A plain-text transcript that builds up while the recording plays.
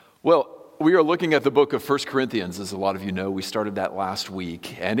Well, we are looking at the book of 1 Corinthians, as a lot of you know. We started that last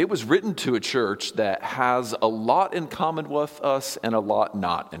week, and it was written to a church that has a lot in common with us and a lot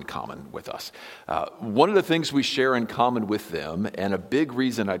not in common with us. One of the things we share in common with them, and a big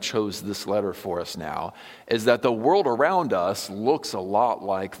reason I chose this letter for us now, is that the world around us looks a lot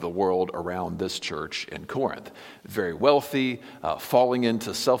like the world around this church in Corinth. Very wealthy, falling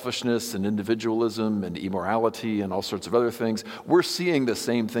into selfishness and individualism and immorality and all sorts of other things. We're seeing the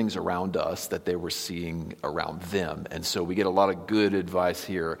same things around us that they were seeing around them. And so we get a lot of good advice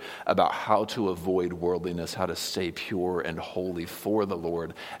here about how to avoid worldliness, how to stay pure and holy for the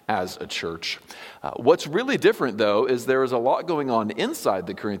Lord as a church. What's really different, though, is there is a lot going on inside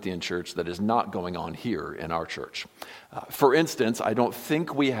the Corinthian church that is not going on here in our church. For instance, I don't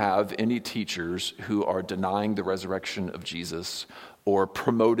think we have any teachers who are denying the resurrection of Jesus or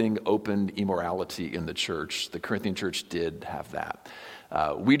promoting open immorality in the church. The Corinthian church did have that.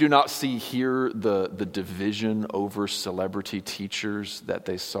 We do not see here the division over celebrity teachers that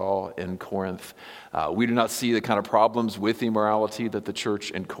they saw in Corinth. We do not see the kind of problems with immorality that the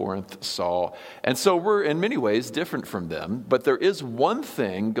church in Corinth saw. And so we're in many ways different from them. But there is one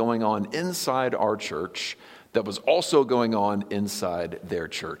thing going on inside our church that was also going on inside their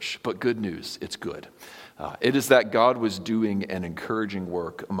church. But good news, it's good. It is that God was doing an encouraging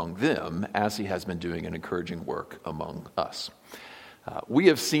work among them as he has been doing an encouraging work among us. We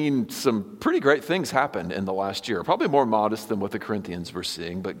have seen some pretty great things happen in the last year, probably more modest than what the Corinthians were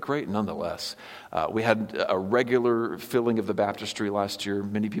seeing, but great nonetheless. We had a regular filling of the baptistry last year,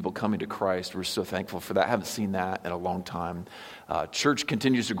 many people coming to Christ. We're so thankful for that. Haven't seen that in a long time. Church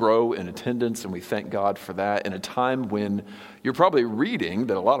continues to grow in attendance, and we thank God for that in a time when you're probably reading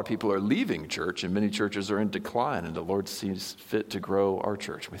that a lot of people are leaving church and many churches are in decline, and the Lord sees fit to grow our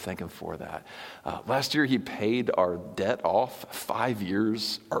church. We thank him for that. Last year, he paid our debt off 5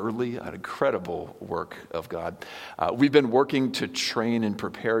 years early, an incredible work of God. We've been working to train and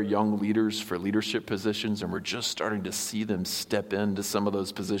prepare young leaders for leadership positions, and we're just starting to see them step into some of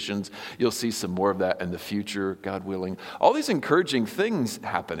those positions. You'll see some more of that in the future, God willing. All these encouraging things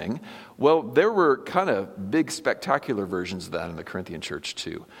happening. Well, there were kind of big, spectacular versions of that in the Corinthian church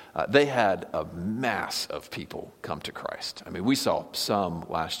too. They had a mass of people come to Christ. I mean, we saw some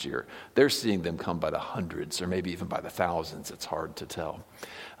last year. They're seeing them come by the hundreds or maybe even by the thousands. It's hard to tell.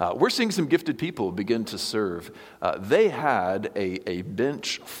 We're seeing some gifted people begin to serve. They had a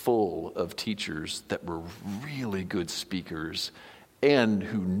bench full of teachers that were really good speakers and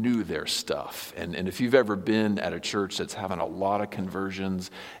who knew their stuff. And if you've ever been at a church that's having a lot of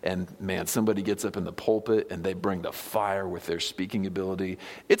conversions, and man, somebody gets up in the pulpit and they bring the fire with their speaking ability,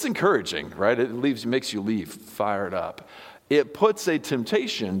 it's encouraging, right? It makes you leave fired up. It puts a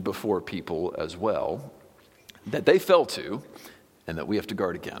temptation before people as well that they fell to and that we have to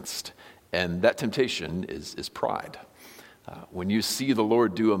guard against. And that temptation is pride. When you see the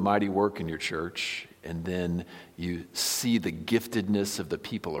Lord do a mighty work in your church, and then you see the giftedness of the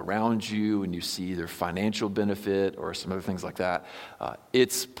people around you, and you see either financial benefit or some other things like that,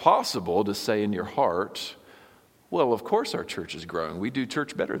 it's possible to say in your heart, well, of course our church is growing. We do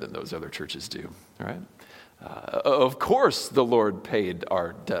church better than those other churches do, right? Of course the Lord paid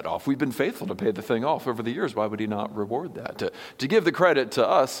our debt off. We've been faithful to pay the thing off over the years. Why would he not reward that? To give the credit to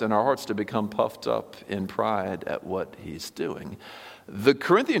us and our hearts to become puffed up in pride at what he's doing. The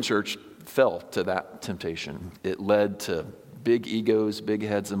Corinthian church fell to that temptation. It led to big egos, big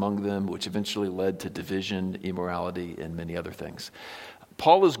heads among them, which eventually led to division, immorality, and many other things.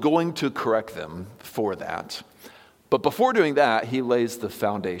 Paul is going to correct them for that. But before doing that, he lays the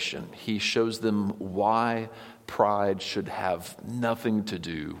foundation. He shows them why pride should have nothing to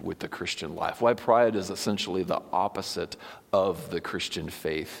do with the Christian life, why pride is essentially the opposite of the Christian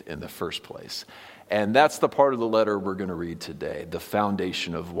faith in the first place. And that's the part of the letter we're going to read today, the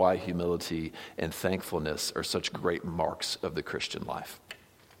foundation of why humility and thankfulness are such great marks of the Christian life.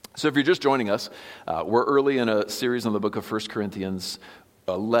 So if you're just joining us, we're early in a series on the book of 1 Corinthians,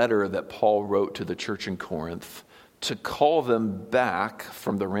 a letter that Paul wrote to the church in Corinth to call them back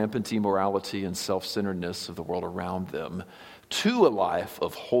from the rampant immorality and self-centeredness of the world around them to a life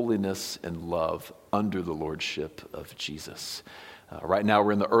of holiness and love under the lordship of Jesus. Right now,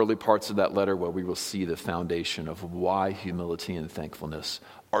 we're in the early parts of that letter where we will see the foundation of why humility and thankfulness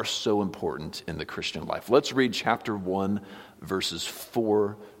are so important in the Christian life. Let's read chapter 1, verses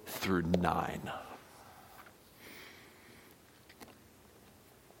 4 through 9.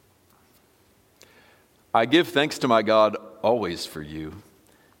 I give thanks to my God always for you,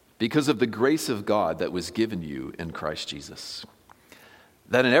 because of the grace of God that was given you in Christ Jesus,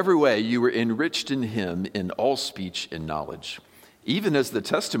 that in every way you were enriched in him in all speech and knowledge, even as the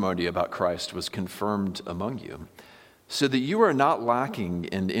testimony about Christ was confirmed among you, so that you are not lacking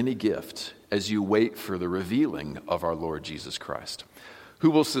in any gift as you wait for the revealing of our Lord Jesus Christ, who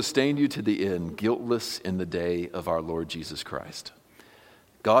will sustain you to the end, guiltless in the day of our Lord Jesus Christ.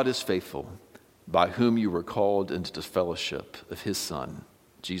 God is faithful, by whom you were called into the fellowship of his Son,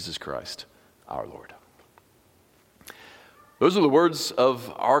 Jesus Christ, our Lord. Those are the words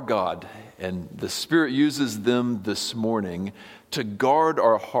of our God, and the Spirit uses them this morning to guard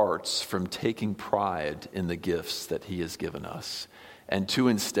our hearts from taking pride in the gifts that he has given us, and to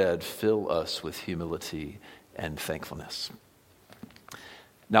instead fill us with humility and thankfulness.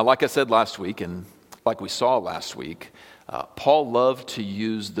 Now, like I said last week, and like we saw last week, Paul loved to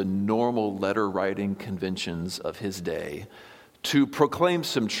use the normal letter writing conventions of his day to proclaim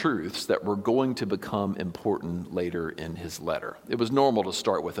some truths that were going to become important later in his letter. It was normal to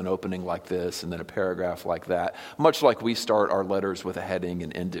start with an opening like this and then a paragraph like that, much like we start our letters with a heading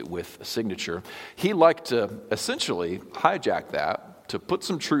and end it with a signature. He liked to essentially hijack that, to put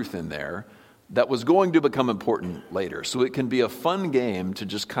some truth in there that was going to become important later. So it can be a fun game to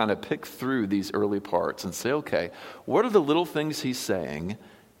just kind of pick through these early parts and say, okay, what are the little things he's saying,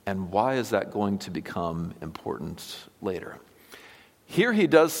 and why is that going to become important later? Here he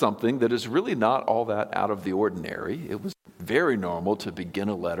does something that is really not all that out of the ordinary. It was very normal to begin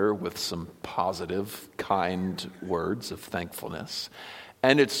a letter with some positive, kind words of thankfulness.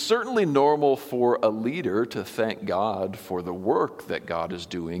 And it's certainly normal for a leader to thank God for the work that God is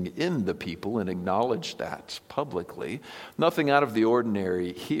doing in the people and acknowledge that publicly. Nothing out of the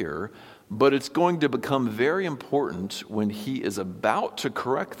ordinary here, but it's going to become very important when he is about to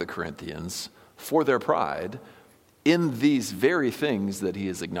correct the Corinthians for their pride in these very things that he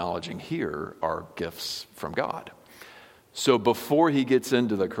is acknowledging here are gifts from God. So before he gets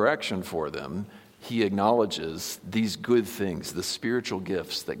into the correction for them, he acknowledges these good things, the spiritual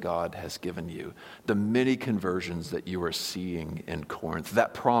gifts that God has given you, the many conversions that you are seeing in Corinth,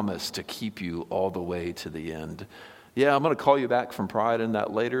 that promise to keep you all the way to the end. Yeah, I'm going to call you back from pride in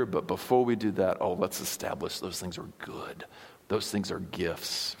that later, but before we do that, let's establish those things are good. Those things are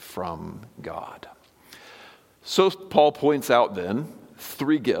gifts from God. So Paul points out then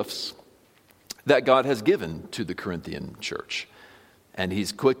 3 gifts that God has given to the Corinthian church. And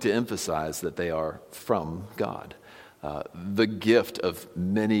he's quick to emphasize that they are from God. The gift of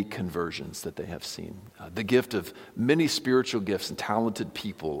many conversions that they have seen. The gift of many spiritual gifts and talented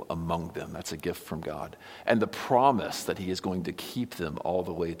people among them. That's a gift from God. And the promise that he is going to keep them all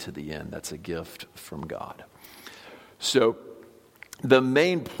the way to the end. That's a gift from God. So the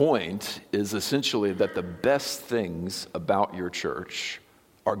main point is essentially that the best things about your church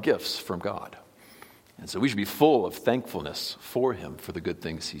are gifts from God. And so we should be full of thankfulness for him for the good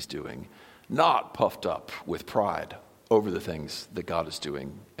things he's doing, not puffed up with pride over the things that God is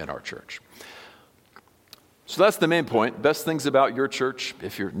doing in our church. So that's the main point. Best things about your church,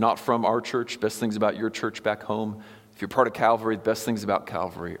 if you're not from our church, best things about your church back home. If you're part of Calvary, the best things about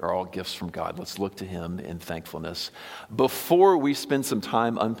Calvary are all gifts from God. Let's look to him in thankfulness. Before we spend some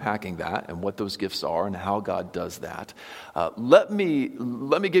time unpacking that and what those gifts are and how God does that, let me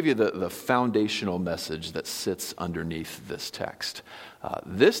give you the foundational message that sits underneath this text.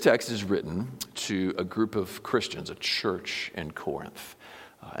 This text is written to a group of Christians, a church in Corinth.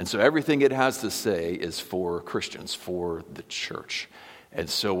 And so everything it has to say is for Christians, for the church. And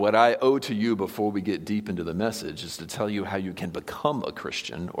so what I owe to you before we get deep into the message is to tell you how you can become a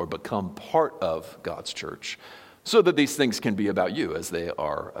Christian or become part of God's church so that these things can be about you as they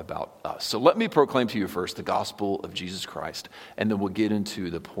are about us. So let me proclaim to you first the gospel of Jesus Christ, and then we'll get into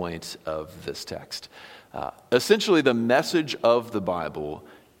the point of this text. Essentially, the message of the Bible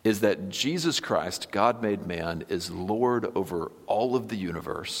is that Jesus Christ, God made man, is Lord over all of the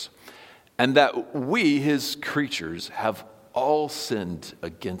universe, and that we, his creatures, have all sinned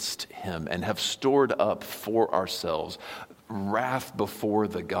against him and have stored up for ourselves wrath before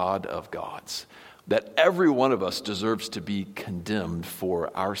the God of gods, that every one of us deserves to be condemned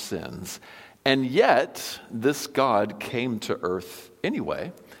for our sins. And yet, this God came to earth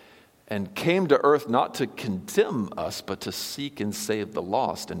anyway, and came to earth not to condemn us, but to seek and save the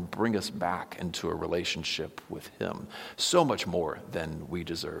lost and bring us back into a relationship with him. So much more than we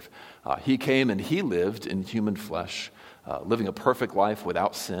deserve. He came and he lived in human flesh, living a perfect life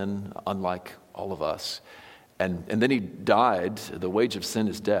without sin, unlike all of us. And then he died. The wage of sin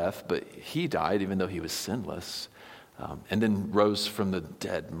is death, but he died even though he was sinless, and then rose from the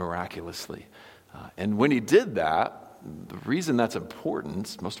dead miraculously. And when he did that, the reason that's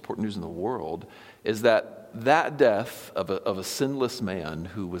important, most important news in the world, is that death of a sinless man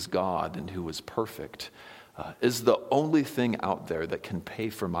who was God and who was perfect is the only thing out there that can pay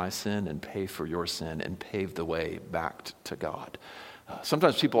for my sin and pay for your sin and pave the way back to God.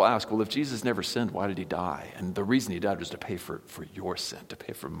 Sometimes people ask, well, if Jesus never sinned, why did he die? And the reason he died was to pay for your sin, to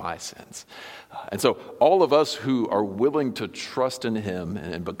pay for my sins. And so all of us who are willing to trust in him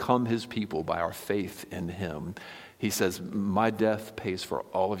and become his people by our faith in him, he says, my death pays for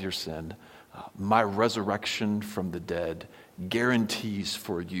all of your sin. My resurrection from the dead guarantees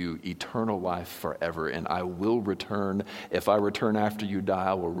for you eternal life forever, and I will return. If I return after you die,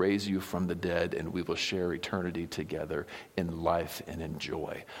 I will raise you from the dead, and we will share eternity together in life and in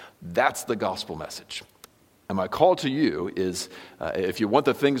joy. That's the gospel message. And my call to you is, if you want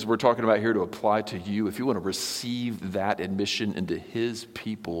the things we're talking about here to apply to you, if you want to receive that admission into his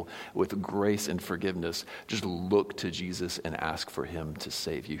people with grace and forgiveness, just look to Jesus and ask for him to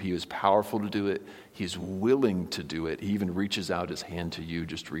save you. He is powerful to do it. He's willing to do it. He even reaches out his hand to you.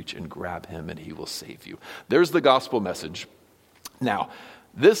 Just reach and grab him and he will save you. There's the gospel message. Now,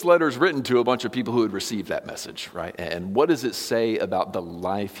 this letter is written to a bunch of people who had received that message, right? And what does it say about the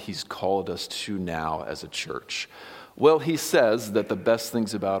life he's called us to now as a church? Well, he says that the best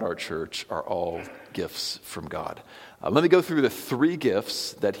things about our church are all gifts from God. Let me go through the 3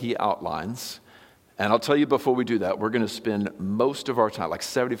 gifts that he outlines. And I'll tell you before we do that, we're going to spend most of our time, like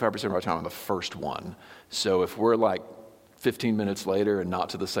 75% of our time on the first one. So if we're like 15 minutes later and not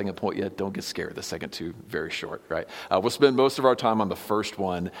to the second point yet, don't get scared. The second 2, very short, right? We'll spend most of our time on the first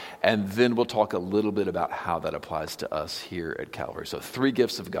one, and then we'll talk a little bit about how that applies to us here at Calvary. So 3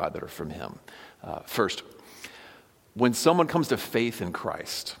 gifts of God that are from him. First, when someone comes to faith in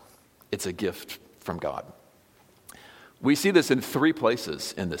Christ, it's a gift from God. We see this in 3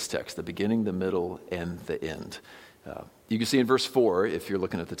 places in this text, the beginning, the middle, and the end. You can see in verse 4, if you're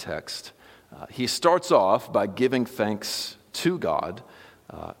looking at the text, he starts off by giving thanks to God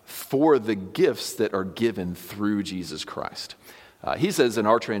for the gifts that are given through Jesus Christ. He says in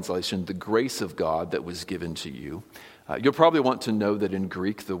our translation, the grace of God that was given to you. You'll probably want to know that in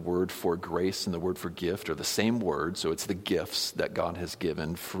Greek, the word for grace and the word for gift are the same word, so it's the gifts that God has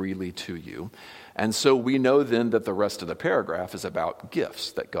given freely to you. And so we know then that the rest of the paragraph is about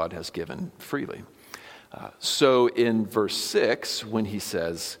gifts that God has given freely. So in verse 6, when he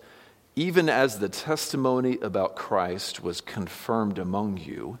says, even as the testimony about Christ was confirmed among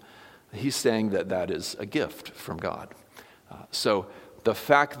you, he's saying that that is a gift from God. So the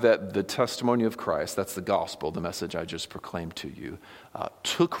fact that the testimony of Christ, that's the gospel, the message I just proclaimed to you,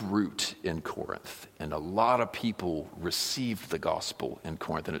 took root in Corinth. And a lot of people received the gospel in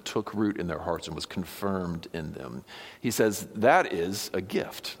Corinth, and it took root in their hearts and was confirmed in them. He says that is a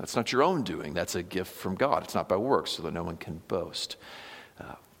gift. That's not your own doing. That's a gift from God. It's not by works, so that no one can boast.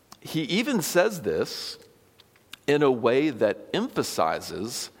 He even says this in a way that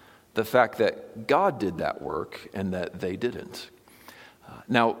emphasizes the fact that God did that work and that they didn't.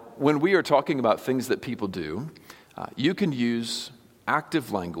 Now, when we are talking about things that people do, you can use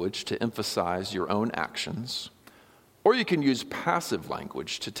active language to emphasize your own actions, or you can use passive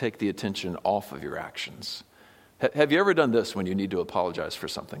language to take the attention off of your actions. Have you ever done this when you need to apologize for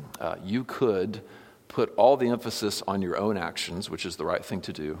something? You could put all the emphasis on your own actions, which is the right thing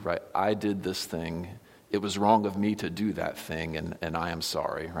to do, right? I did this thing. It was wrong of me to do that thing, and I am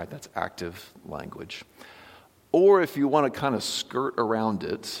sorry, right? That's active language. Or if you want to kind of skirt around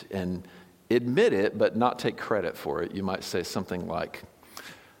it and admit it, but not take credit for it, you might say something like,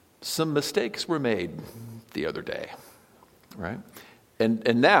 some mistakes were made the other day, right?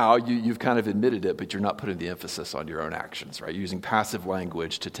 And now you've kind of admitted it, but you're not putting the emphasis on your own actions, right? You're using passive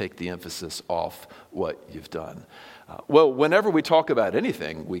language to take the emphasis off what you've done. Well, whenever we talk about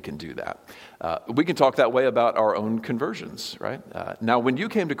anything, we can do that. We can talk that way about our own conversions, right? Now, when you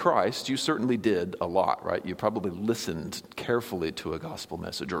came to Christ, you certainly did a lot, right? You probably listened carefully to a gospel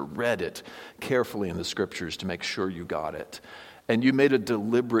message or read it carefully in the scriptures to make sure you got it. And you made a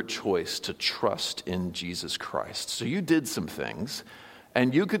deliberate choice to trust in Jesus Christ. So you did some things.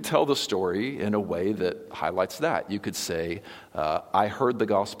 And you could tell the story in a way that highlights that. You could say, I heard the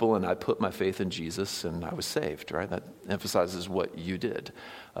gospel and I put my faith in Jesus and I was saved, right? That emphasizes what you did.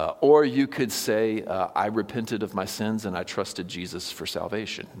 Or you could say, I repented of my sins and I trusted Jesus for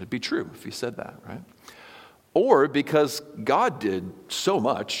salvation. It'd be true if you said that, right? Or because God did so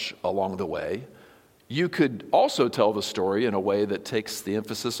much along the way, you could also tell the story in a way that takes the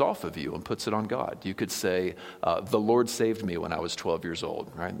emphasis off of you and puts it on God. You could say, the Lord saved me when I was 12 years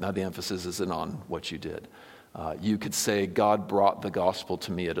old, right? Now the emphasis isn't on what you did. You could say, God brought the gospel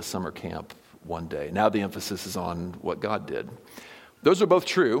to me at a summer camp one day. Now the emphasis is on what God did. Those are both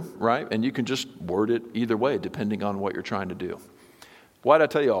true, right? And you can just word it either way, depending on what you're trying to do. Why did I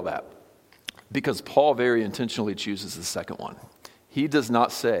tell you all that? Because Paul very intentionally chooses the second one. He does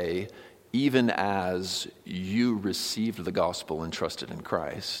not say, even as you received the gospel and trusted in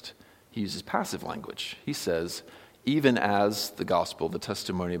Christ. He uses passive language. He says, even as the gospel, the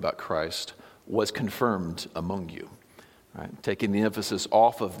testimony about Christ, was confirmed among you. Right? Taking the emphasis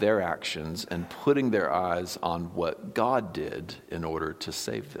off of their actions and putting their eyes on what God did in order to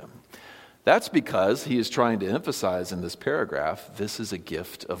save them. That's because he is trying to emphasize in this paragraph, this is a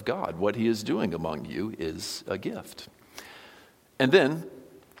gift of God. What he is doing among you is a gift. And then,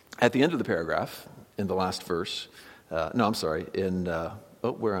 at the end of the paragraph, in the last verse, where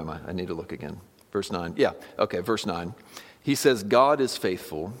am I? I need to look again. Verse 9. Verse 9. He says, God is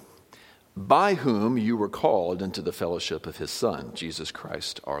faithful, by whom you were called into the fellowship of his Son, Jesus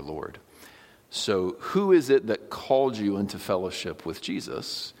Christ our Lord. So who is it that called you into fellowship with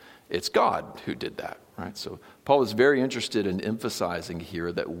Jesus? It's God who did that, right? So Paul is very interested in emphasizing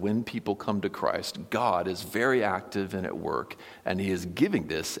here that when people come to Christ, God is very active and at work, and he is giving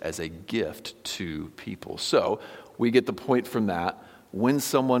this as a gift to people. So we get the point from that. When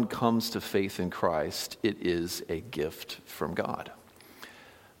someone comes to faith in Christ, it is a gift from God.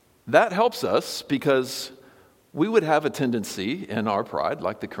 That helps us because we would have a tendency in our pride,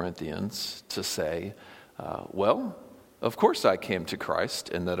 like the Corinthians, to say, of course I came to Christ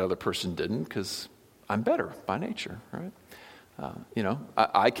and that other person didn't because I'm better by nature, right?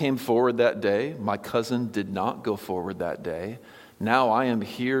 I came forward that day. My cousin did not go forward that day. Now I am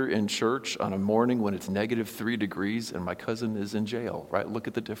here in church on a morning when it's -3 degrees and my cousin is in jail, right? Look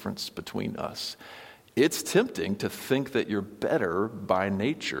at the difference between us. It's tempting to think that you're better by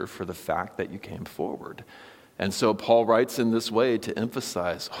nature for the fact that you came forward. And so Paul writes in this way to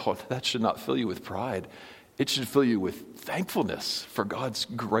emphasize, that should not fill you with pride. It should fill you with thankfulness for God's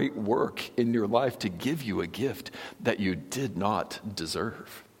great work in your life to give you a gift that you did not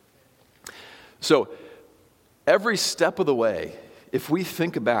deserve. So every step of the way, if we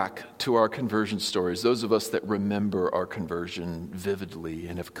think back to our conversion stories, those of us that remember our conversion vividly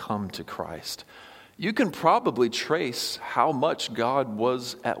and have come to Christ, you can probably trace how much God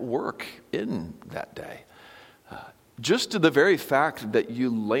was at work in that day. Just to the very fact that you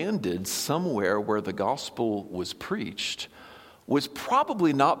landed somewhere where the gospel was preached was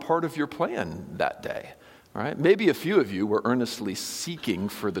probably not part of your plan that day, right? Maybe a few of you were earnestly seeking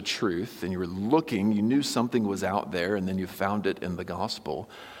for the truth and you were looking, you knew something was out there and then you found it in the gospel.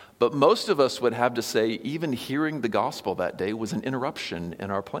 But most of us would have to say even hearing the gospel that day was an interruption in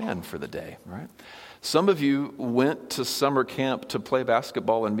our plan for the day, right? Some of you went to summer camp to play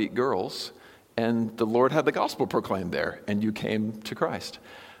basketball and meet girls, and the Lord had the gospel proclaimed there, and you came to Christ.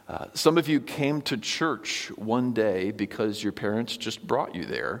 Some of you came to church one day because your parents just brought you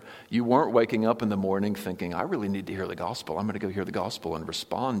there. You weren't waking up in the morning thinking, I really need to hear the gospel. I'm going to go hear the gospel and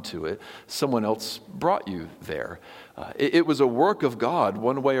respond to it. Someone else brought you there. It was a work of God,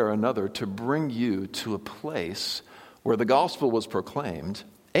 one way or another, to bring you to a place where the gospel was proclaimed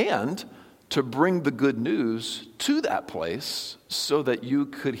and to bring the good news to that place so that you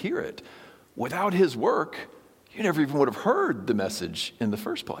could hear it. Without his work, you never even would have heard the message in the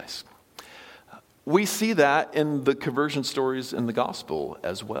first place. We see that in the conversion stories in the gospel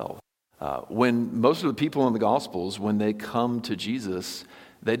as well. When most of the people in the gospels, when they come to Jesus,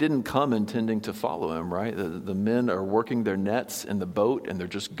 they didn't come intending to follow him, right? The men are working their nets in the boat and they're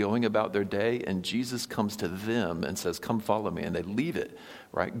just going about their day, and Jesus comes to them and says, come follow me, and they leave it,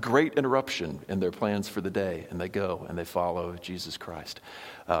 right? Great interruption in their plans for the day, and they go and they follow Jesus Christ.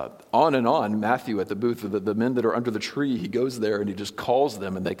 On and on, Matthew at the booth, the men that are under the tree, he goes there and he just calls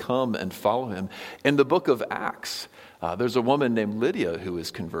them and they come and follow him. In the book of Acts, there's a woman named Lydia who is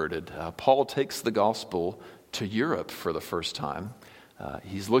converted. Paul takes the gospel to Europe for the first time.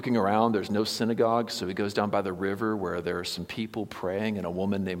 He's looking around, there's no synagogue, so he goes down by the river where there are some people praying, and a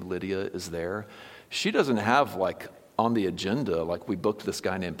woman named Lydia is there. She doesn't have on the agenda, we booked this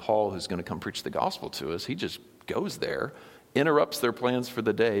guy named Paul who's going to come preach the gospel to us. He just goes there, interrupts their plans for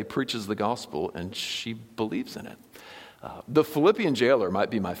the day, preaches the gospel, and she believes in it. The Philippian jailer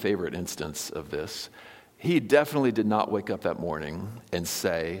might be my favorite instance of this. He definitely did not wake up that morning and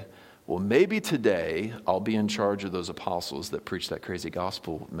say, well, maybe today I'll be in charge of those apostles that preach that crazy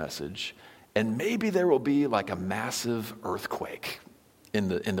gospel message, and maybe there will be a massive earthquake in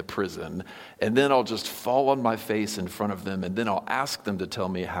the prison, and then I'll just fall on my face in front of them, and then I'll ask them to tell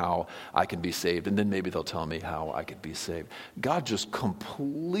me how I can be saved, and then maybe they'll tell me how I could be saved. God just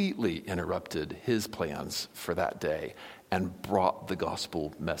completely interrupted his plans for that day and brought the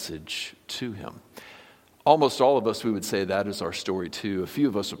gospel message to him. Almost all of us, we would say that is our story too. A few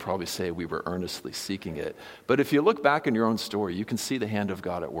of us would probably say we were earnestly seeking it. But if you look back in your own story, you can see the hand of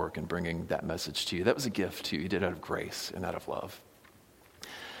God at work in bringing that message to you. That was a gift to you. You did it out of grace and out of love.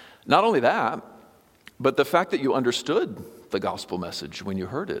 Not only that, but the fact that you understood the gospel message when you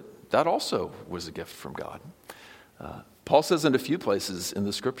heard it, that also was a gift from God. Paul says in a few places in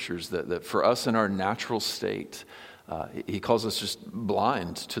the scriptures that for us in our natural state, he calls us just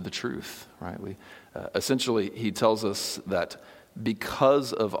blind to the truth, right? Essentially, he tells us that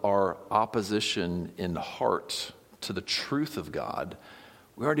because of our opposition in heart to the truth of God,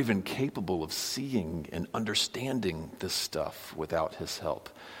 we aren't even capable of seeing and understanding this stuff without his help.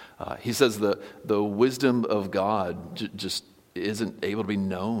 He says the wisdom of God just isn't able to be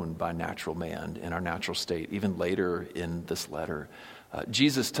known by natural man in our natural state, even later in this letter.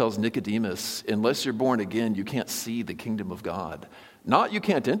 Jesus tells Nicodemus, unless you're born again, you can't see the kingdom of God. Not you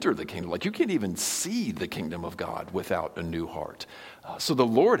can't enter the kingdom, like you can't even see the kingdom of God without a new heart. So the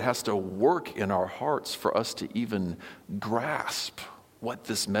Lord has to work in our hearts for us to even grasp what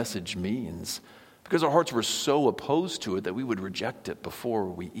this message means, because our hearts were so opposed to it that we would reject it before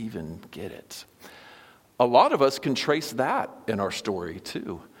we even get it. A lot of us can trace that in our story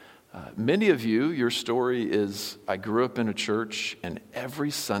too. Many of you, your story is, I grew up in a church and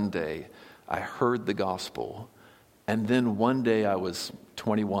every Sunday I heard the gospel. And then one day I was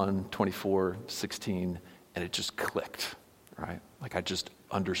 21, 24, 16, and it just clicked, right? Like I just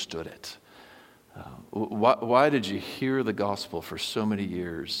understood it. Why did you hear the gospel for so many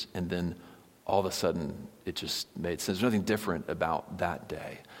years and then all of a sudden it just made sense? There's nothing different about that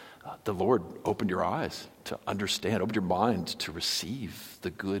day. The Lord opened your eyes to understand, opened your mind to receive the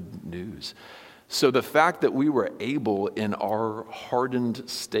good news. So the fact that we were able in our hardened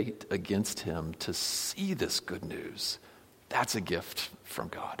state against him to see this good news, that's a gift from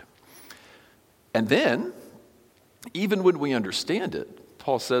God. And then, even when we understand it,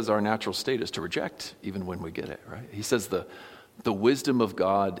 Paul says our natural state is to reject even when we get it, right? He says the wisdom of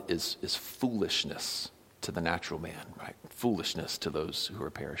God is foolishness to the natural man, right? Foolishness to those who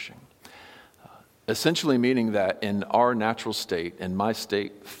are perishing. Essentially meaning that in our natural state, in my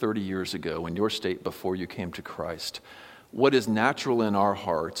state 30 years ago, in your state before you came to Christ, what is natural in our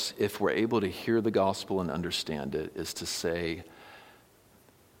hearts, if we're able to hear the gospel and understand it, is to say,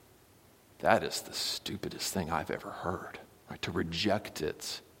 that is the stupidest thing I've ever heard, right? To reject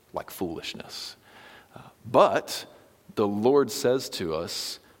it like foolishness. But the Lord says to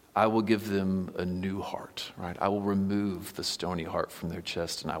us, I will give them a new heart, right? I will remove the stony heart from their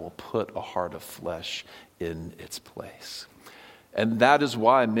chest and I will put a heart of flesh in its place. And that is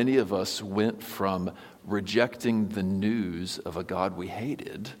why many of us went from rejecting the news of a God we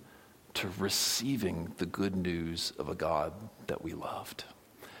hated to receiving the good news of a God that we loved.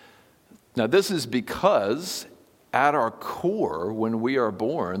 Now, this is because at our core, when we are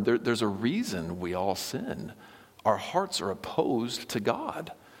born, there's a reason we all sin. Our hearts are opposed to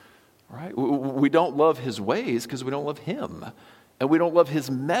God. Right? We don't love his ways because we don't love him. And we don't love his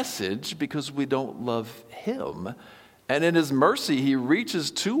message because we don't love him. And in his mercy, he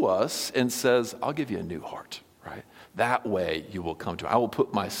reaches to us and says, I'll give you a new heart, right? That way you will come to me. I will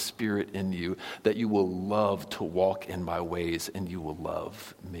put my spirit in you that you will love to walk in my ways and you will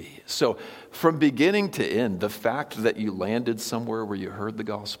love me. So from beginning to end, the fact that you landed somewhere where you heard the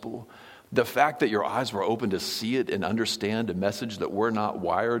gospel, the fact that your eyes were open to see it and understand a message that we're not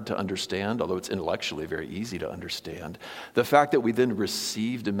wired to understand, although it's intellectually very easy to understand. The fact that we then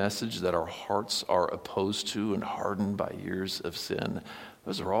received a message that our hearts are opposed to and hardened by years of sin,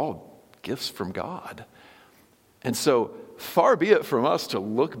 those are all gifts from God. And so far be it from us to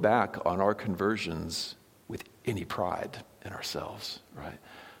look back on our conversions with any pride in ourselves, right?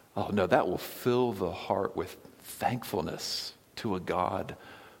 Oh no, that will fill the heart with thankfulness to a God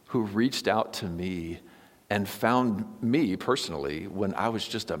who reached out to me and found me personally when I was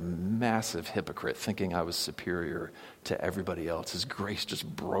just a massive hypocrite, thinking I was superior to everybody else. His grace just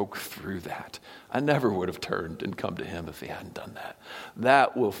broke through that. I never would have turned and come to him if he hadn't done that.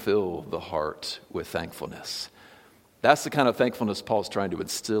 That will fill the heart with thankfulness. That's the kind of thankfulness Paul's trying to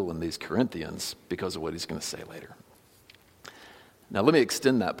instill in these Corinthians because of what he's going to say later. Now let me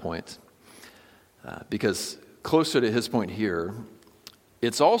extend that point because closer to his point here,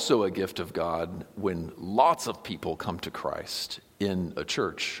 it's also a gift of God when lots of people come to Christ in a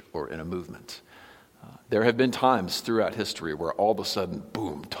church or in a movement. There have been times throughout history where all of a sudden,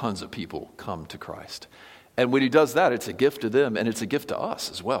 boom, tons of people come to Christ. And when he does that, it's a gift to them and it's a gift to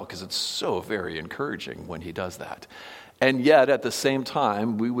us as well because it's so very encouraging when he does that. And yet, at the same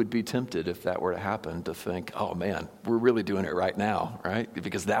time, we would be tempted, if that were to happen, to think, oh man, we're really doing it right now, right?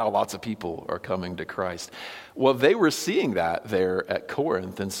 Because now lots of people are coming to Christ. Well, they were seeing that there at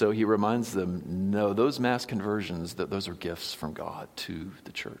Corinth, and so he reminds them, no, those mass conversions, those are gifts from God to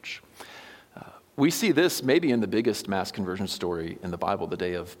the church. We see this maybe in the biggest mass conversion story in the Bible, the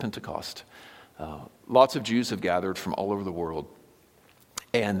day of Pentecost. Lots of Jews have gathered from all over the world,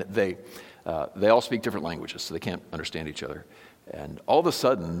 and they all speak different languages, so they can't understand each other. And all of a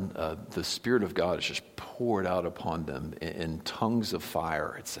sudden, the Spirit of God is just poured out upon them in tongues of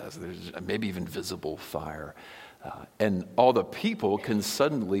fire, it says. There's maybe even visible fire. And all the people can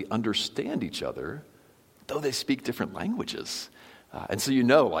suddenly understand each other, though they speak different languages. And so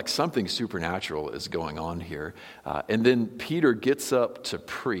like something supernatural is going on here. And then Peter gets up to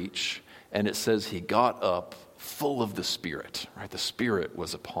preach, and it says he got up full of the Spirit, right? The Spirit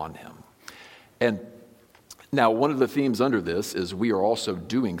was upon him. And now one of the themes under this is we are also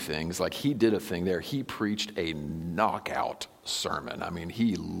doing things, like he did a thing there. He preached a knockout sermon. I mean,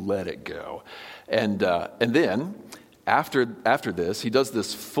 he let it go. And then after this, he does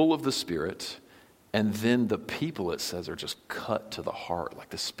this full of the Spirit, and then the people, it says, are just cut to the heart, like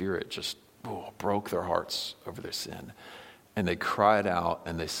the Spirit just broke their hearts over their sin. And they cried out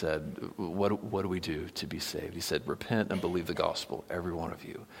and they said, what do we do to be saved? He said, repent and believe the gospel, every one of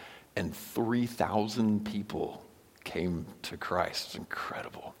you. And 3,000 people came to Christ. It's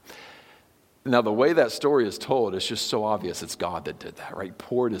incredible. Now, the way that story is told, it's just so obvious it's God that did that, right? He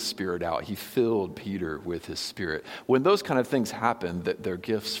poured his Spirit out. He filled Peter with his Spirit. When those kind of things happen, that they're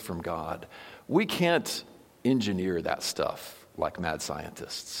gifts from God, we can't engineer that stuff like mad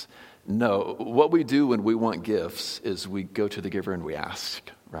scientists. No, what we do when we want gifts is we go to the giver and we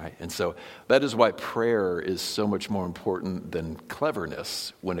ask, right? And so that is why prayer is so much more important than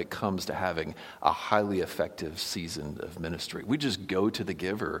cleverness when it comes to having a highly effective season of ministry. We just go to the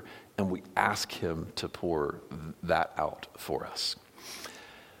giver and we ask him to pour that out for us.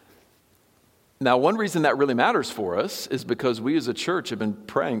 Now, one reason that really matters for us is because we as a church have been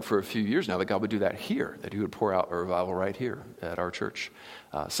praying for a few years now that God would do that here, that he would pour out a revival right here at our church.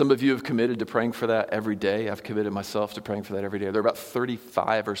 Some of you have committed to praying for that every day. I've committed myself to praying for that every day. There are about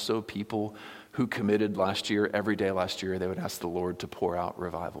 35 or so people who committed last year. Every day last year, they would ask the Lord to pour out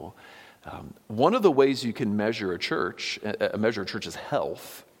revival. One of the ways you can measure a church's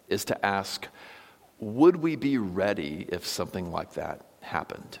health is to ask, would we be ready if something like that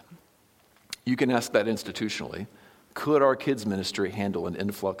happened? You can ask that institutionally. Could our kids ministry handle an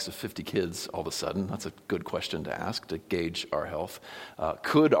influx of 50 kids all of a sudden? That's a good question to ask to gauge our health.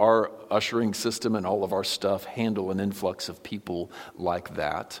 Could our ushering system and all of our stuff handle an influx of people like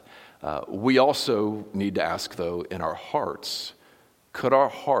that? We also need to ask, though, in our hearts, could our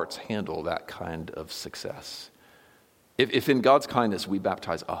hearts handle that kind of success? If in God's kindness we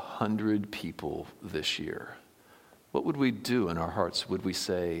baptize 100 people this year, what would we do in our hearts? Would we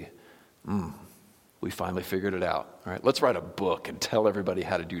say, we finally figured it out. All right, let's write a book and tell everybody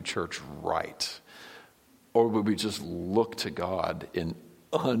how to do church right? Or would we just look to God in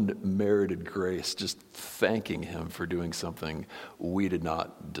unmerited grace, just thanking him for doing something we did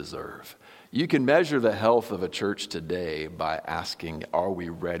not deserve? You can measure the health of a church today by asking, are we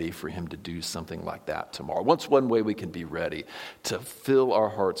ready for him to do something like that tomorrow? What's one way we can be ready to fill our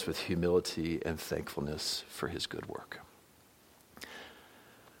hearts with humility and thankfulness for his good work?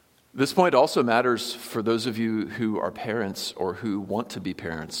 This point also matters for those of you who are parents or who want to be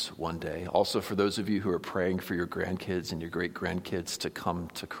parents one day. Also for those of you who are praying for your grandkids and your great-grandkids to come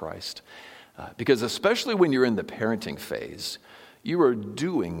to Christ. Because especially when you're in the parenting phase, you are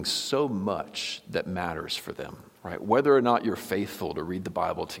doing so much that matters for them, right? Whether or not you're faithful to read the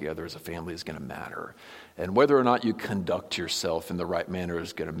Bible together as a family is going to matter. And whether or not you conduct yourself in the right manner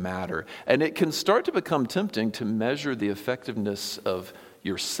is going to matter. And it can start to become tempting to measure the effectiveness of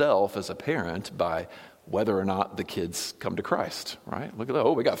yourself as a parent by whether or not the kids come to Christ, right? Look at that.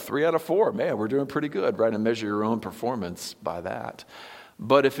 Oh, we got 3 out of 4. Man, we're doing pretty good, right? And measure your own performance by that.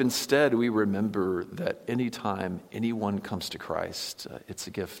 But if instead we remember that anytime anyone comes to Christ, it's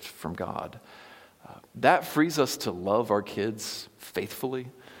a gift from God, that frees us to love our kids faithfully,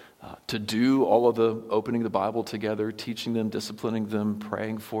 to do all of the opening the Bible together, teaching them, disciplining them,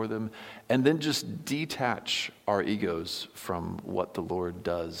 praying for them, and then just detach our egos from what the Lord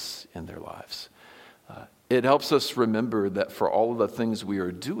does in their lives. It helps us remember that for all of the things we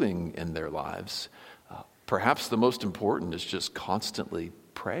are doing in their lives, perhaps the most important is just constantly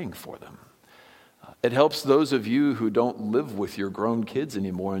praying for them. It helps those of you who don't live with your grown kids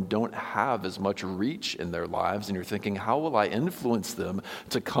anymore and don't have as much reach in their lives, and you're thinking, how will I influence them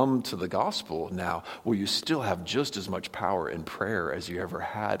to come to the gospel now? Well, you still have just as much power in prayer as you ever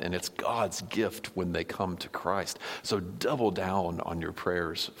had, and it's God's gift when they come to Christ. So double down on your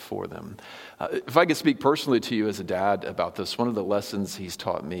prayers for them. If I could speak personally to you as a dad about this, one of the lessons he's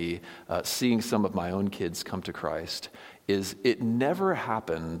taught me, seeing some of my own kids come to Christ, is it never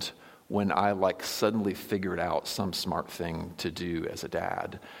happened when I suddenly figured out some smart thing to do as a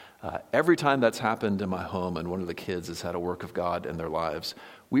dad. Every time that's happened in my home and one of the kids has had a work of God in their lives,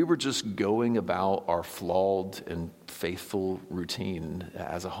 we were just going about our flawed and faithful routine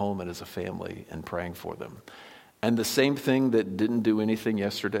as a home and as a family and praying for them. And the same thing that didn't do anything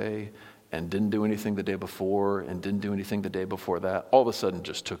yesterday and didn't do anything the day before and didn't do anything the day before that, all of a sudden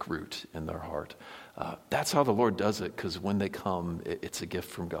just took root in their heart. That's how the Lord does it, because when they come, it's a gift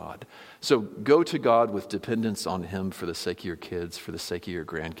from God. So go to God with dependence on Him for the sake of your kids, for the sake of your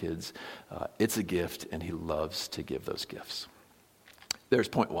grandkids. It's a gift, and He loves to give those gifts. There's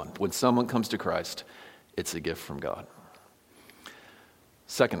point one. When someone comes to Christ, it's a gift from God.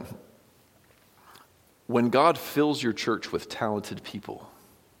 Second, when God fills your church with talented people,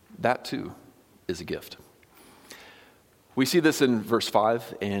 that too is a gift. We see this in verse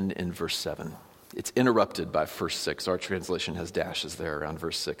 5 and in verse 7. It's interrupted by verse 6. Our translation has dashes there around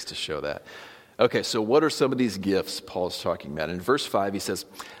verse 6 to show that. Okay, so what are some of these gifts Paul's talking about? In verse 5, he says,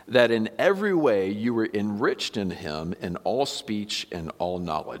 that in every way you were enriched in him in all speech and all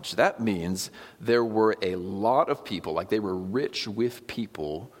knowledge. That means there were a lot of people, they were rich with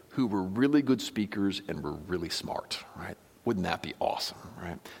people who were really good speakers and were really smart, right? Wouldn't that be awesome,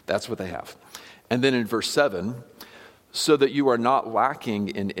 right? That's what they have. And then in verse 7, so that you are not lacking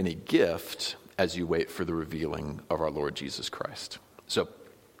in any gift as you wait for the revealing of our Lord Jesus Christ. So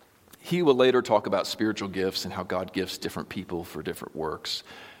he will later talk about spiritual gifts and how God gifts different people for different works.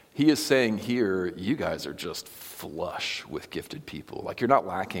 He is saying here, you guys are just flush with gifted people. You're not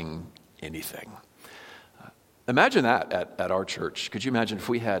lacking anything. Imagine that at our church. Could you imagine if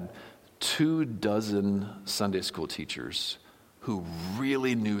we had 24 Sunday school teachers who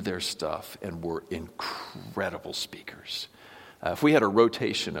really knew their stuff and were incredible speakers? If we had a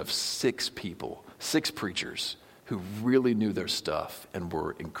rotation of 6 people, 6 preachers who really knew their stuff and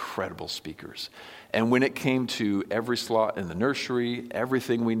were incredible speakers. And when it came to every slot in the nursery,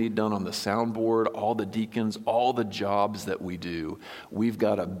 everything we need done on the soundboard, all the deacons, all the jobs that we do, we've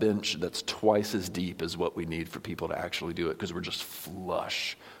got a bench that's twice as deep as what we need for people to actually do it, because we're just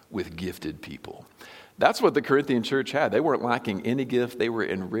flush with gifted people. That's what the Corinthian church had. They weren't lacking any gift. They were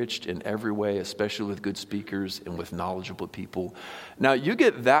enriched in every way, especially with good speakers and with knowledgeable people. Now, you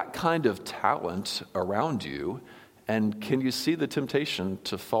get that kind of talent around you, and can you see the temptation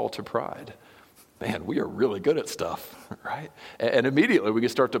to fall to pride? Man, we are really good at stuff, right? And immediately we can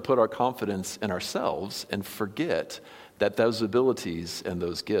start to put our confidence in ourselves and forget that those abilities and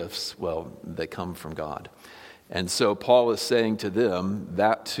those gifts, they come from God. And so Paul is saying to them,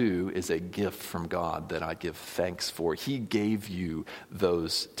 that too is a gift from God that I give thanks for. He gave you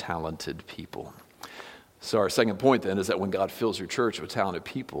those talented people. So our second point then is that when God fills your church with talented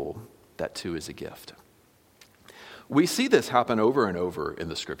people, that too is a gift. We see this happen over and over in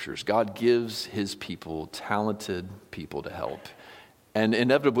the scriptures. God gives his people talented people to help. And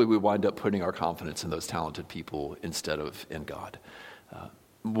inevitably we wind up putting our confidence in those talented people instead of in God.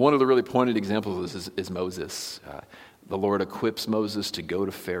 One of the really pointed examples is Moses. The Lord equips Moses to go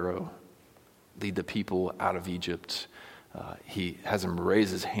to Pharaoh, lead the people out of Egypt. He has him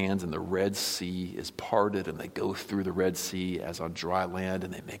raise his hands, and the Red Sea is parted, and they go through the Red Sea as on dry land,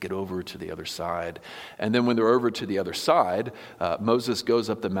 and they make it over to the other side. And then when they're over to the other side, Moses goes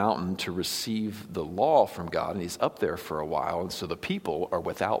up the mountain to receive the law from God, and he's up there for a while. And so the people are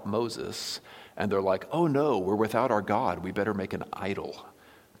without Moses, and they're like, oh no, we're without our God. We better make an idol.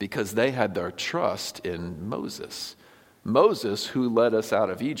 Because they had their trust in Moses. Moses, who led us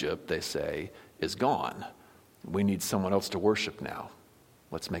out of Egypt, they say, is gone. We need someone else to worship now.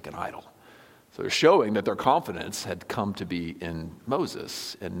 Let's make an idol. So they're showing that their confidence had come to be in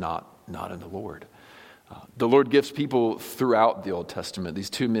Moses and not in the Lord. The Lord gives people throughout the Old Testament. These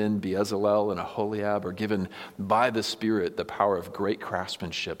 2 men, Bezalel and Aholiab, are given by the Spirit the power of great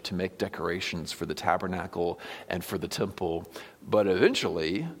craftsmanship to make decorations for the tabernacle and for the temple. But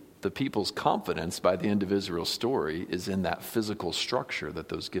eventually, the people's confidence by the end of Israel's story is in that physical structure that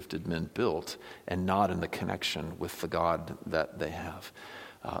those gifted men built and not in the connection with the God that they have.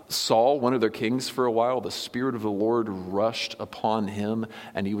 Saul, one of their kings for a while, the Spirit of the Lord rushed upon him,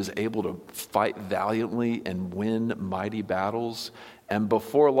 and he was able to fight valiantly and win mighty battles. And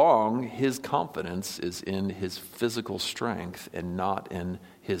before long, his confidence is in his physical strength and not in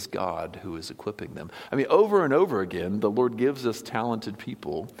his God who is equipping them. I mean, over and over again, the Lord gives us talented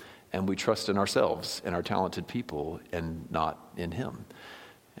people, and we trust in ourselves and our talented people and not in him.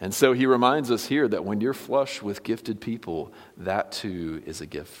 And so he reminds us here that when you're flush with gifted people, that too is a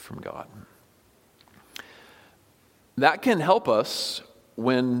gift from God. That can help us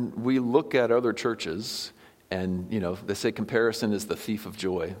when we look at other churches. And, they say comparison is the thief of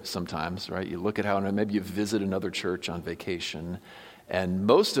joy sometimes, right? You look at how maybe you visit another church on vacation, and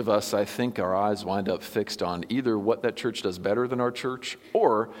most of us, I think, our eyes wind up fixed on either what that church does better than our church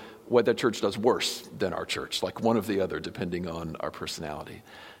or what that church does worse than our church, like one of the other, depending on our personality.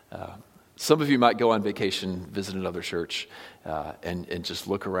 Some of you might go on vacation, visit another church, and just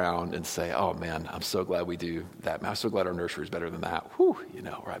look around and say, oh man, I'm so glad we do that. I'm so glad our nursery is better than that. Whew,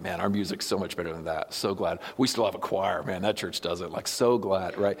 right, man, our music's so much better than that. So glad. We still have a choir, man, that church doesn't. Like, so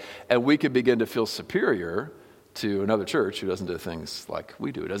glad, right? And we could begin to feel superior to another church who doesn't do things like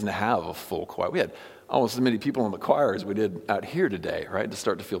we do. It doesn't have a full choir. We had almost as many people in the choir as we did out here today, right? To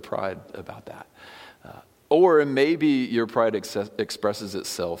start to feel pride about that. Or maybe your pride expresses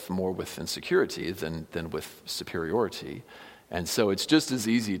itself more with insecurity than with superiority. And so it's just as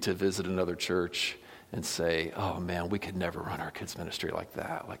easy to visit another church and say, oh man, we could never run our kids' ministry like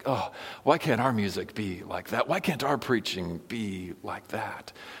that. Like, oh, why can't our music be like that? Why can't our preaching be like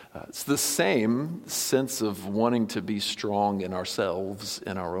that? It's the same sense of wanting to be strong in ourselves,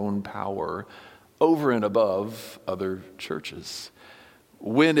 in our own power, over and above other churches.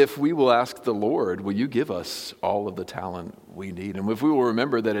 When if we will ask the Lord, will you give us all of the talent we need? And if we will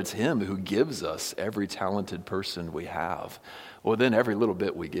remember that it's him who gives us every talented person we have, well, then every little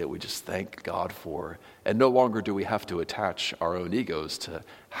bit we get, we just thank God for. And no longer do we have to attach our own egos to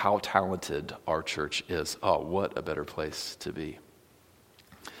how talented our church is. Oh, what a better place to be.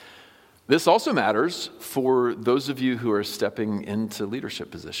 This also matters for those of you who are stepping into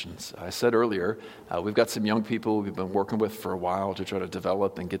leadership positions. I said earlier, we've got some young people we've been working with for a while to try to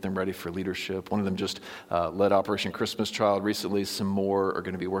develop and get them ready for leadership. One of them just led Operation Christmas Child recently. Some more are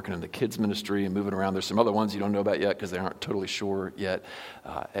going to be working in the kids ministry and moving around. There's some other ones you don't know about yet because they aren't totally sure yet.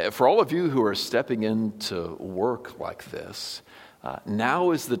 For all of you who are stepping into work like this,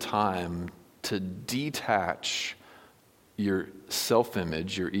 now is the time to detach your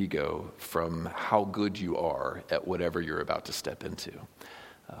self-image, your ego, from how good you are at whatever you're about to step into.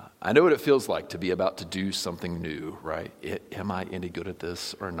 I know what it feels like to be about to do something new, right? Am I any good at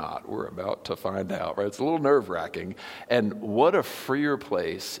this or not? We're about to find out, right? It's a little nerve-wracking. And what a freer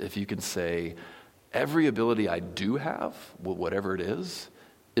place if you can say, every ability I do have, whatever it is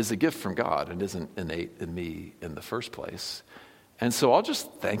a gift from God and isn't innate in me in the first place. And so I'll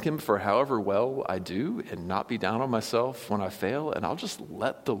just thank him for however well I do and not be down on myself when I fail, and I'll just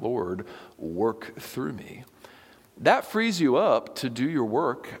let the Lord work through me. That frees you up to do your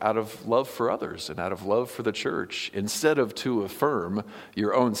work out of love for others and out of love for the church, instead of to affirm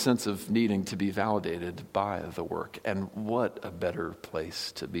your own sense of needing to be validated by the work. And what a better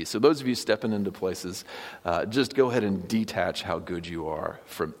place to be. So those of you stepping into places, just go ahead and detach how good you are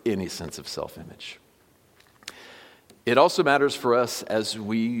from any sense of self-image. It also matters for us as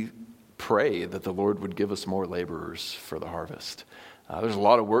we pray that the Lord would give us more laborers for the harvest. There's a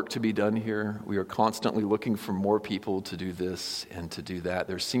lot of work to be done here. We are constantly looking for more people to do this and to do that.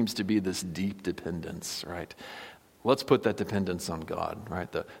 There seems to be this deep dependence, right? Let's put that dependence on God,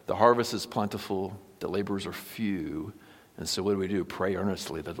 right? The harvest is plentiful, the laborers are few. And so what do? Pray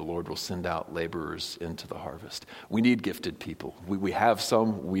earnestly that the Lord will send out laborers into the harvest. We need gifted people. We have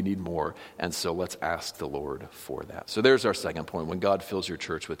some, we need more. And so let's ask the Lord for that. So there's our second point. When God fills your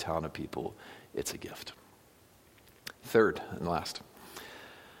church with talented people, it's a gift. Third and last,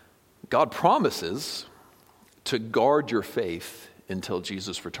 God promises to guard your faith until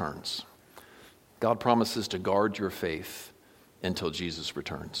Jesus returns. God promises to guard your faith until Jesus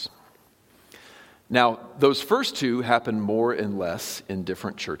returns. Now, those first two happen more and less in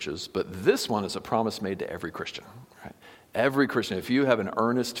different churches, but this one is a promise made to every Christian. Right? Every Christian, if you have an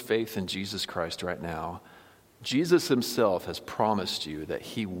earnest faith in Jesus Christ right now, Jesus himself has promised you that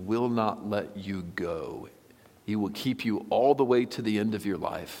he will not let you go. He will keep you all the way to the end of your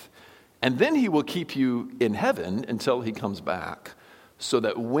life, and then he will keep you in heaven until he comes back, so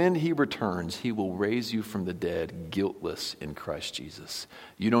that when he returns, he will raise you from the dead, guiltless in Christ Jesus.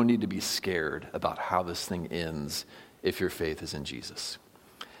 You don't need to be scared about how this thing ends if your faith is in Jesus.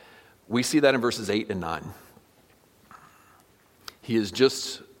 We see that in verses 8 and 9. He has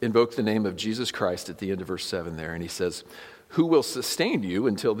just invoked the name of Jesus Christ at the end of verse 7 there, and he says, who will sustain you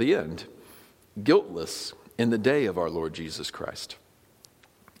until the end, guiltless in the day of our Lord Jesus Christ.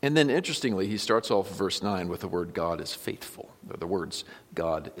 And then interestingly, he starts off verse 9 with the word God is faithful, or the words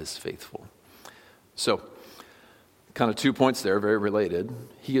God is faithful. So, kind of 2 points there, very related.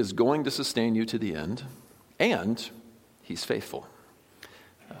 He is going to sustain you to the end, and he's faithful.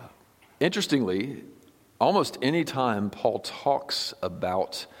 Interestingly, almost any time Paul talks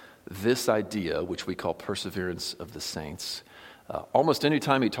about this idea, which we call perseverance of the saints, almost any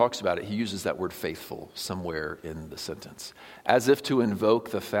time he talks about it, he uses that word faithful somewhere in the sentence, as if to invoke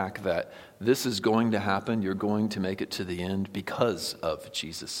the fact that this is going to happen, you're going to make it to the end because of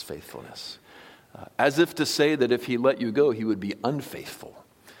Jesus' faithfulness. As if to say that if he let you go, he would be unfaithful.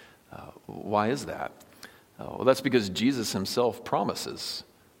 Why is that? Well, that's because Jesus himself promises,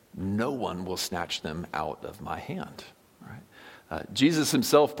 no one will snatch them out of my hand. Right? Jesus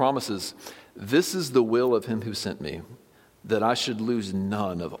himself promises, this is the will of him who sent me, that I should lose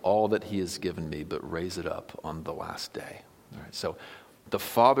none of all that he has given me, but raise it up on the last day. All right, so the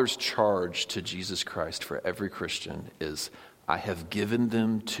Father's charge to Jesus Christ for every Christian is, I have given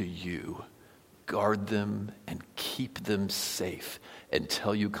them to you. Guard them and keep them safe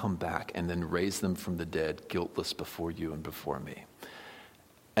until you come back, and then raise them from the dead, guiltless before you and before me.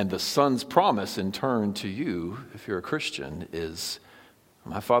 And the Son's promise in turn to you, if you're a Christian, is,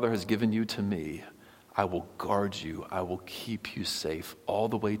 my Father has given you to me. I will guard you. I will keep you safe all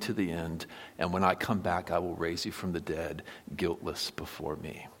the way to the end. And when I come back, I will raise you from the dead, guiltless before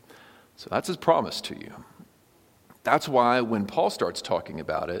me. So that's his promise to you. That's why when Paul starts talking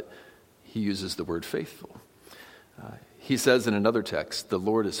about it, he uses the word faithful. He says in another text, the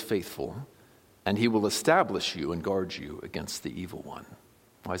Lord is faithful, and he will establish you and guard you against the evil one.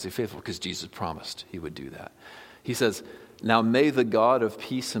 Why is he faithful? Because Jesus promised he would do that. He says, now may the God of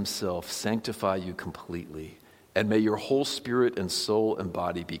peace himself sanctify you completely, and may your whole spirit and soul and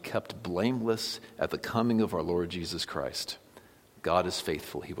body be kept blameless at the coming of our Lord Jesus Christ. God is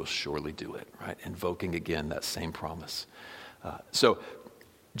faithful. He will surely do it, right? Invoking again that same promise. So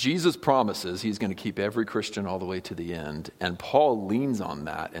Jesus promises he's going to keep every Christian all the way to the end, and Paul leans on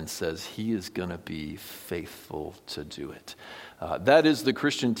that and says he is going to be faithful to do it. That is the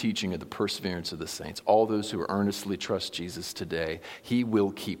Christian teaching of the perseverance of the saints. All those who earnestly trust Jesus today, he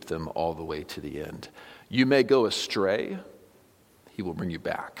will keep them all the way to the end. You may go astray, he will bring you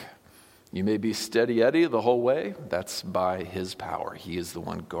back. You may be steady Eddie the whole way. That's by his power. He is the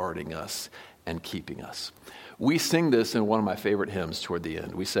one guarding us and keeping us. We sing this in one of my favorite hymns toward the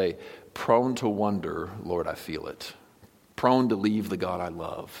end. We say, prone to wonder, Lord, I feel it. Prone to leave the God I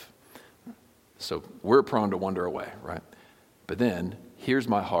love. So we're prone to wander away, right? But then, here's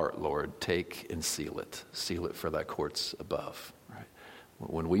my heart, Lord, take and seal it. Seal it for thy courts above, right?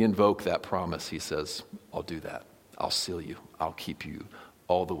 When we invoke that promise, he says, I'll do that. I'll seal you. I'll keep you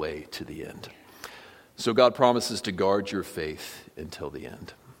all the way to the end. So God promises to guard your faith until the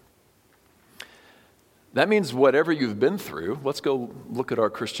end. That means whatever you've been through, let's go look at our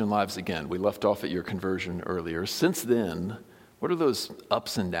Christian lives again. We left off at your conversion earlier. Since then, what are those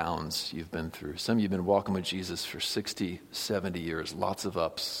ups and downs you've been through? Some of you have been walking with Jesus for 60, 70 years. Lots of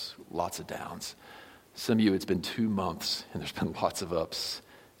ups, lots of downs. Some of you, it's been 2 months, and there's been lots of ups.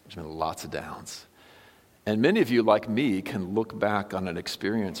 There's been lots of downs. And many of you, like me, can look back on an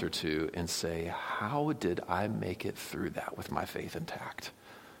experience or two and say, how did I make it through that with my faith intact?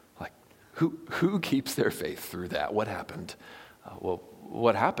 Like, who keeps their faith through that? What happened? Well,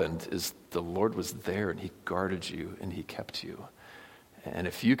 what happened is the Lord was there and he guarded you and he kept you. And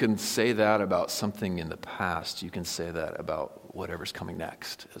if you can say that about something in the past, you can say that about whatever's coming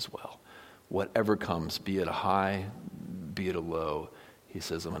next as well. Whatever comes, be it a high, be it a low, he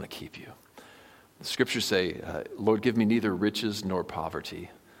says, I'm going to keep you. The scriptures say, Lord, give me neither riches nor poverty,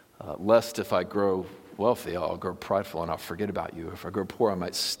 lest if I grow wealthy, I'll grow prideful and I'll forget about you. If I grow poor, I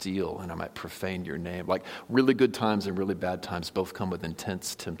might steal and I might profane your name. Like really good times and really bad times both come with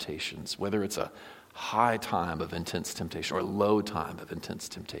intense temptations, whether it's a high time of intense temptation or a low time of intense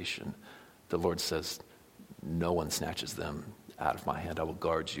temptation. The Lord says, no one snatches them out of my hand. I will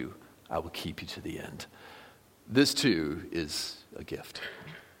guard you. I will keep you to the end. This too is a gift.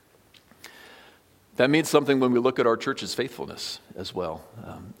 That means something when we look at our church's faithfulness as well.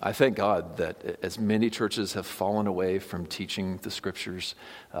 I thank God that as many churches have fallen away from teaching the scriptures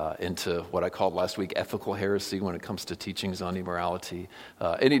into what I called last week ethical heresy when it comes to teachings on immorality,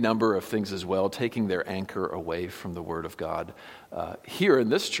 any number of things as well, taking their anchor away from the Word of God. Here in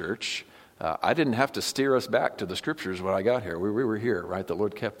this church, I didn't have to steer us back to the scriptures when I got here. We were here, right? The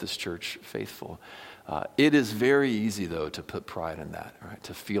Lord kept this church faithful. It is very easy, though, to put pride in that, right?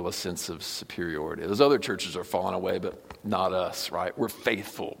 To feel a sense of superiority. Those other churches are falling away, but not us, right? We're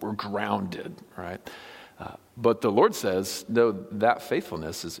faithful. We're grounded, right? But the Lord says, no, that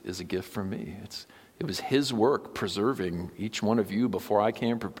faithfulness is a gift from me. It was his work preserving each one of you before I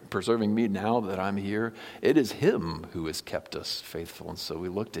came, preserving me now that I'm here. It is him who has kept us faithful. And so we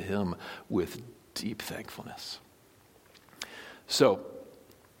look to him with deep thankfulness. So,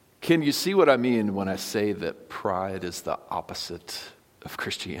 can you see what I mean when I say that pride is the opposite of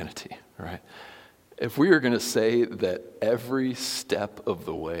Christianity, right? If we are going to say that every step of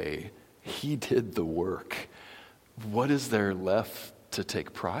the way he did the work, what is there left to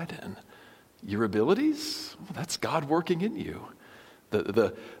take pride in? Your abilities? Well, that's God working in you.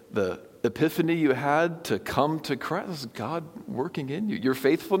 The epiphany you had to come to Christ was God working in you. Your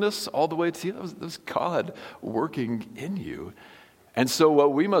faithfulness all the way to you, that was God working in you. And so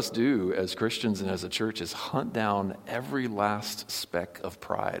what we must do as Christians and as a church is hunt down every last speck of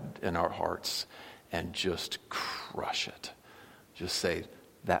pride in our hearts and just crush it. Just say,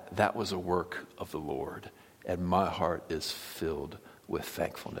 that was a work of the Lord, and my heart is filled with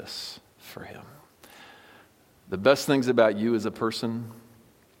thankfulness for him. The best things about you as a person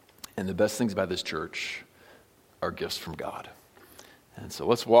and the best things about this church are gifts from God. And so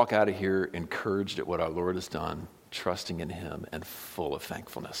let's walk out of here encouraged at what our Lord has done, trusting in him and full of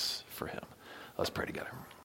thankfulness for him. Let's pray together.